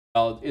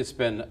Well, it's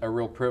been a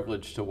real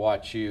privilege to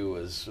watch you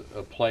as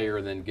a player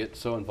and then get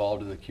so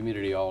involved in the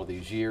community all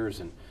these years.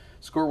 And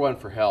Score One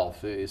for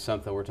Health is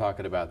something we're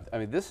talking about. I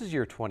mean, this is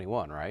year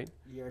 21, right?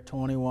 Year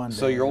 21.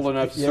 So Dave. you're old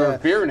enough to Yeah,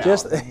 serve beer now.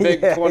 just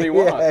Big yeah,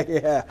 21.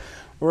 Yeah.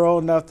 We're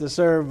old enough to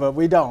serve, but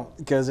we don't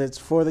because it's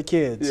for the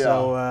kids. Yeah.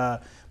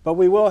 So, but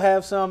we will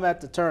have some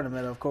at the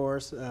tournament, of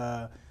course.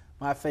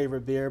 My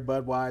favorite beer,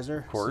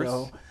 Budweiser. Of course.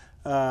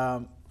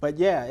 So, but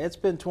yeah, it's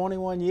been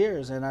 21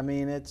 years, and I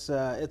mean, it's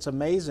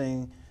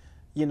amazing.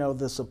 You know,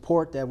 the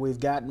support that we've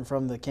gotten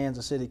from the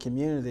Kansas City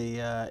community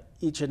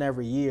each and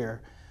every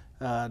year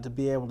to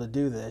be able to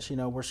do this. You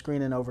know, we're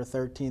screening over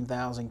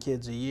 13,000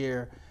 kids a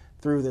year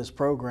through this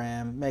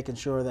program, making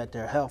sure that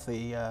they're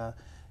healthy,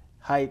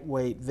 height,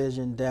 weight,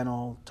 vision,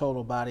 dental,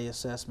 total body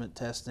assessment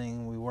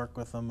testing. We work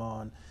with them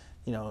on,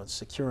 you know,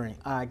 securing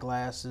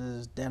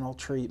eyeglasses, dental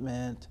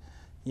treatment,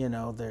 you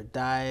know, their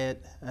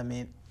diet. I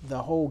mean,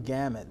 the whole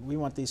gamut. We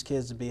want these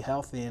kids to be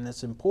healthy, and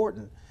it's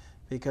important.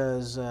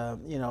 Because,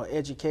 you know,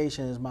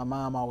 education, as my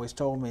mom always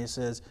told me, it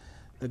says,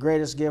 the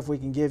greatest gift we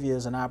can give you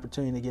is an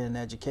opportunity to get an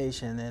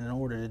education, and in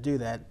order to do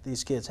that,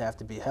 these kids have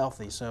to be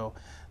healthy. So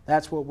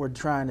that's what we're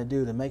trying to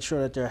do, to make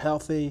sure that they're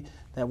healthy,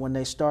 that when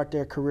they start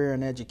their career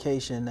in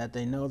education, that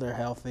they know they're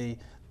healthy,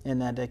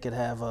 and that they could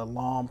have a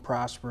long,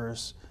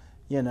 prosperous,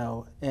 you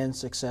know, and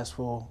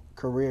successful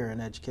career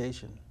in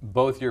education.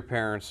 Both your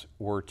parents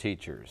were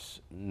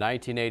teachers.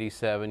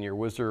 1987, you're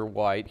Whizzer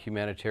White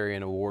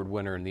Humanitarian Award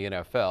winner in the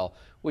NFL,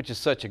 which is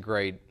such a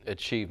great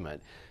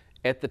achievement.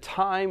 At the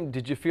time,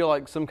 did you feel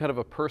like some kind of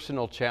a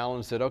personal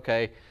challenge that,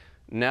 okay,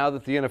 now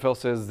that the NFL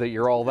says that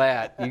you're all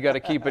that, you got to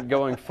keep it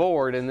going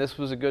forward, and this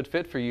was a good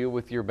fit for you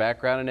with your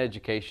background in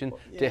education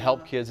to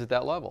help kids at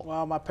that level?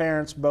 Well, my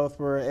parents both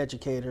were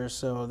educators,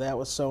 so that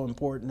was so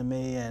important to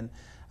me, and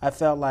I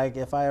felt like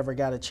if I ever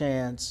got a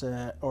chance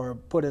or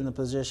put in a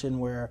position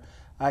where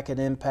I could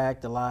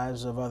impact the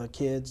lives of other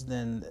kids,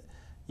 then,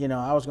 you know,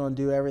 I was going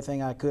to do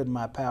everything I could in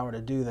my power to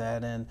do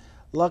that. And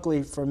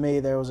luckily for me,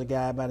 there was a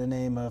guy by the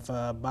name of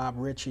Bob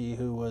Ritchie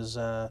who was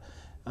at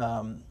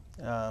the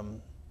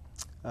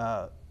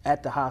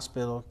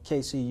hospital,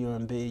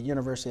 KCUMB,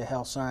 University of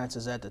Health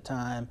Sciences at the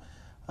time,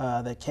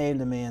 that came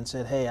to me and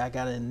said, hey, I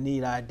got a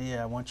neat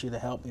idea I want you to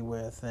help me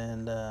with.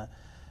 And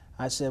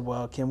I said,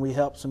 well, can we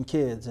help some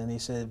kids? And he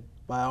said,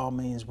 by all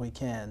means we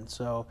can.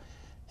 So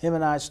him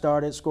and I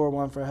started Score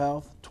One for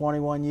Health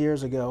 21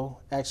 years ago,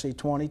 actually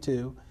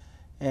 22.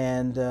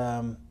 And,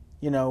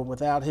 you know,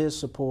 without his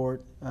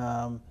support,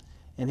 and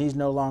he's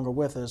no longer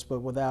with us,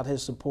 but without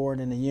his support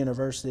in the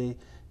university,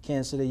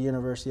 Kansas City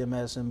University of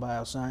Medicine and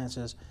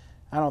Biosciences,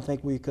 I don't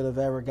think we could have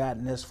ever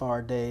gotten this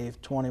far,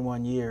 Dave,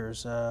 21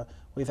 years.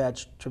 We've had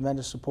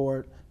tremendous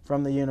support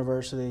from the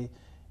university,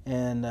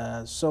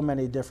 and so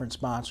many different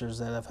sponsors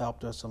that have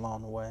helped us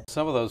along the way.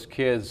 Some of those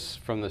kids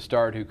from the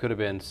start who could have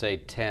been, say,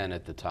 10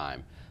 at the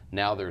time,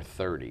 now they're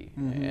 30.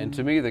 Mm-hmm. And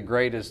to me, the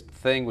greatest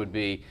thing would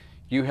be,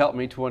 you helped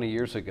me 20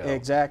 years ago.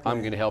 Exactly. I'm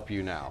going to help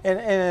you now.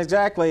 And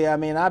exactly, I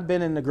mean, I've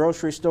been in the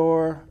grocery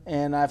store,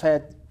 and I've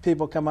had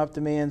people come up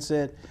to me and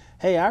said,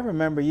 hey, I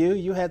remember you.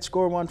 You had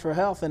Score One for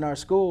Health in our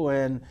school,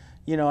 and,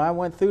 you know, I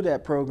went through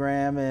that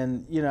program,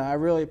 and, you know, I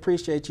really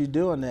appreciate you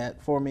doing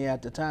that for me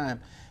at the time.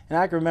 And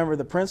I can remember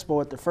the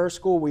principal at the first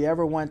school we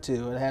ever went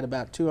to. It had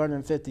about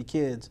 250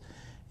 kids.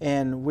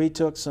 And we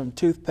took some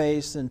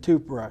toothpaste and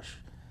toothbrush,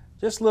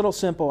 just little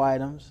simple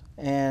items.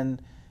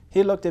 And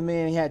he looked at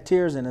me and he had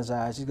tears in his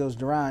eyes. He goes,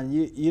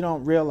 Deron, you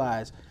don't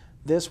realize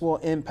this will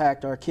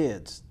impact our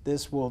kids.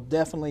 This will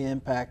definitely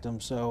impact them.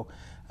 So,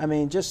 I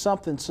mean, just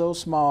something so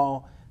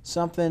small,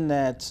 something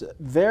that's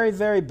very,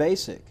 very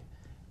basic,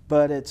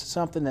 but it's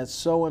something that's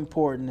so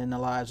important in the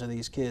lives of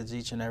these kids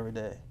each and every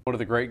day. One of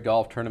the great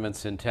golf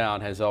tournaments in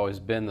town has always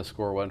been the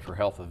Score One for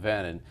Health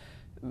event,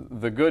 and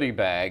the goodie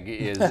bag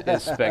is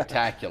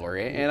spectacular.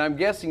 And I'm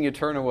guessing you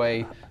turn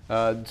away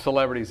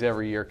celebrities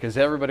every year because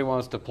everybody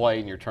wants to play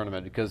in your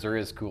tournament because there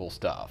is cool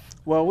stuff.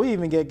 Well, we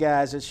even get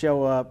guys that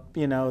show up,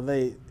 you know,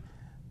 they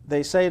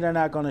say they're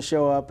not going to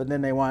show up, and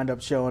then they wind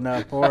up showing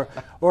up, or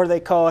they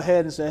call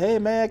ahead and say, hey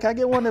man, can I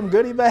get one of them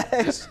goodie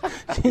bags?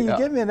 Can you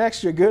give me an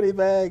extra goodie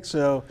bag?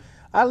 So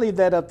I leave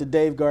that up to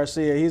Dave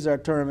Garcia. He's our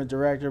tournament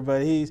director,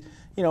 but he's,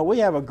 you know, we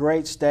have a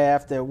great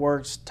staff that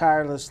works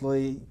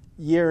tirelessly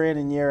year in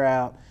and year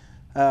out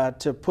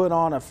to put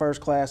on a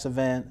first-class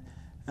event.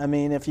 I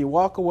mean, if you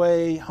walk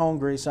away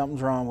hungry,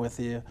 something's wrong with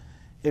you.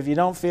 If you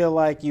don't feel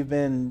like you've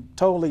been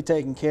totally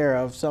taken care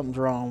of, something's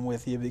wrong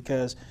with you,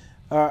 because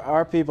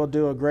our people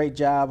do a great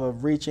job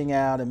of reaching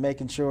out and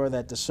making sure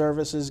that the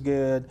service is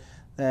good.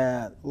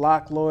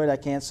 Locke Lloyd, I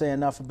can't say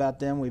enough about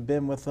them. We've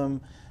been with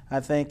them, I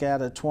think,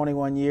 out of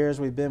 21 years.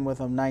 We've been with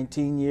them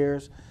 19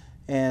 years.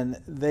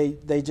 And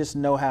they just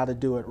know how to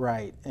do it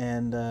right.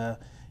 And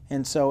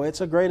so it's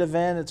a great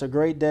event. It's a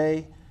great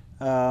day.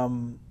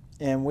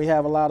 And we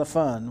have a lot of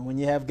fun. When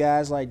you have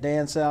guys like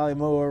Dan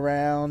Salimu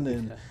around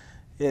and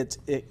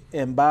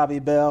and Bobby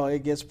Bell,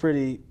 it gets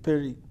pretty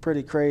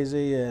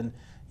crazy. And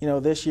you know,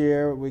 this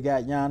year we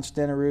got Jan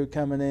Stenerud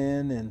coming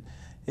in,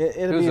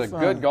 It'll He be was a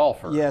fun. good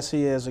golfer. Yes,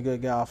 he is a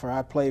good golfer.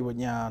 I played with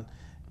Jan.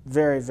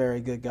 Very,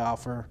 very good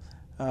golfer.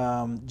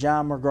 John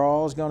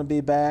McGraw is going to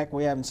be back.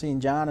 We haven't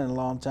seen John in a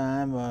long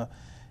time.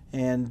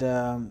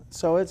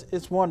 So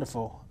it's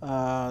wonderful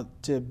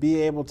to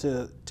be able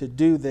to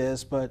do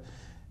this, but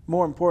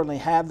more importantly,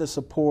 have the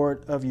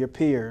support of your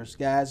peers,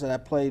 guys that I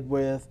played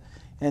with,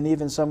 and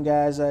even some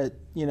guys that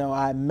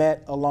I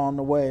met along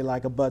the way,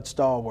 like a Bud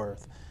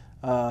Stallworth,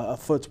 a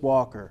Foots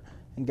Walker,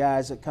 and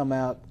guys that come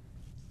out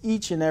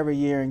each and every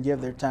year and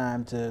give their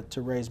time to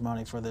raise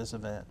money for this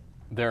event.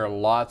 There are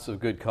lots of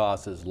good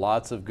causes,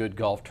 lots of good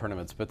golf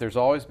tournaments, but there's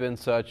always been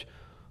such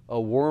a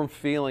warm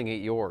feeling at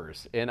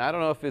yours. And I don't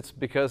know if it's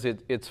because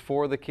it's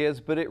for the kids,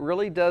 but it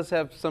really does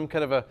have some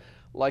kind of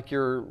like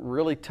you're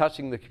really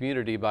touching the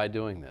community by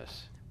doing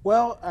this.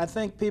 Well, I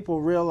think people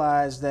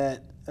realize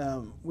that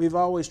we've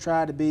always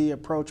tried to be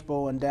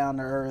approachable and down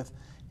to earth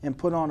and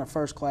put on a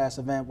first-class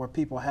event where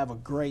people have a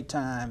great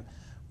time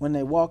when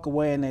they walk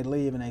away and they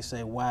leave and they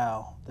say,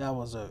 wow, that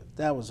was a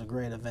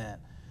great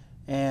event.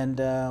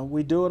 And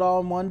we do it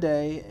all in one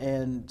day,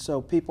 and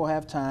so people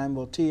have time.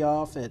 We'll tee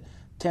off at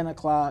 10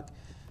 o'clock.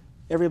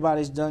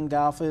 Everybody's done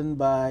golfing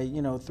by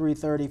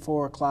 3:30,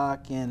 4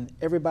 o'clock, and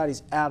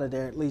everybody's out of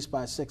there at least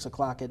by 6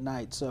 o'clock at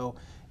night. So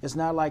it's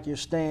not like you're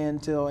staying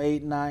till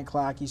 8, 9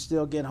 o'clock. You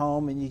still get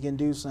home and you can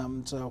do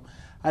something. So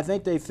I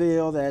think they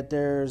feel that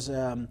there's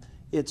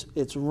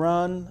it's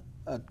run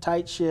a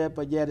tight ship,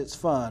 but yet it's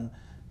fun.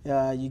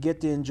 You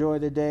get to enjoy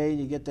the day.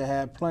 You get to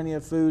have plenty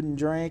of food and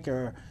drink,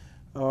 and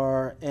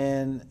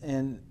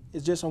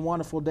it's just a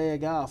wonderful day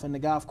of golf. And the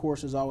golf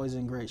course is always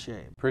in great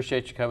shape.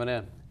 Appreciate you coming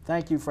in.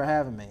 Thank you for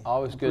having me.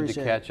 Always good to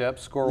catch up.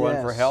 Score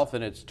One for Health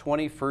in its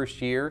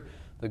 21st year.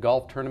 The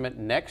golf tournament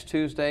next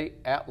Tuesday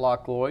at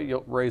Loch Lomond.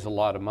 You'll raise a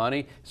lot of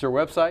money. Is there a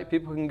website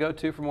people can go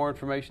to for more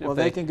information? Well, if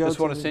they can go just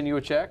want to send you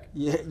a check?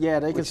 Yeah,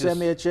 they can send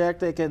me a check.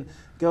 They can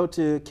go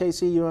to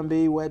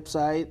KCUMB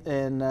website,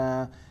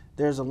 and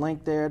there's a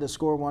link there to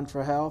Score One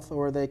for Health,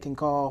 or they can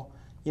call,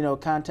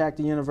 contact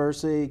the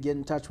university, get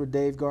in touch with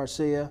Dave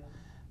Garcia.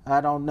 I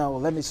don't know.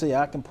 Let me see.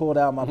 I can pull it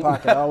out of my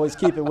pocket. I always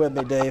keep it with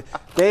me, Dave.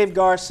 Dave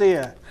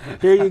Garcia.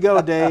 Here you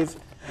go, Dave.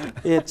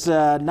 It's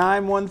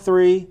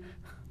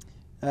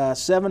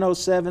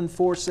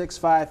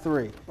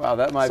 913-707-4653. Wow,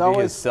 that might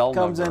be his cell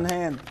number. Comes in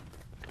handy.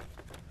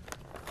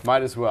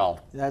 Might as well.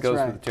 That's Goes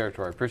right. with the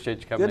territory. Appreciate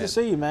you coming in. Good to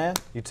see you, man.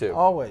 You too.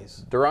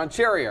 Always. Deron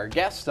Cherry, our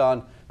guest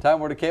on Time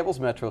Warner Cable's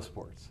Metro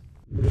Sports.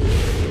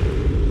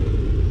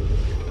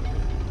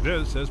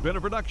 This has been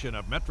a production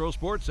of Metro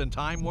Sports and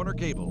Time Warner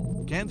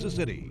Cable, Kansas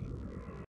City.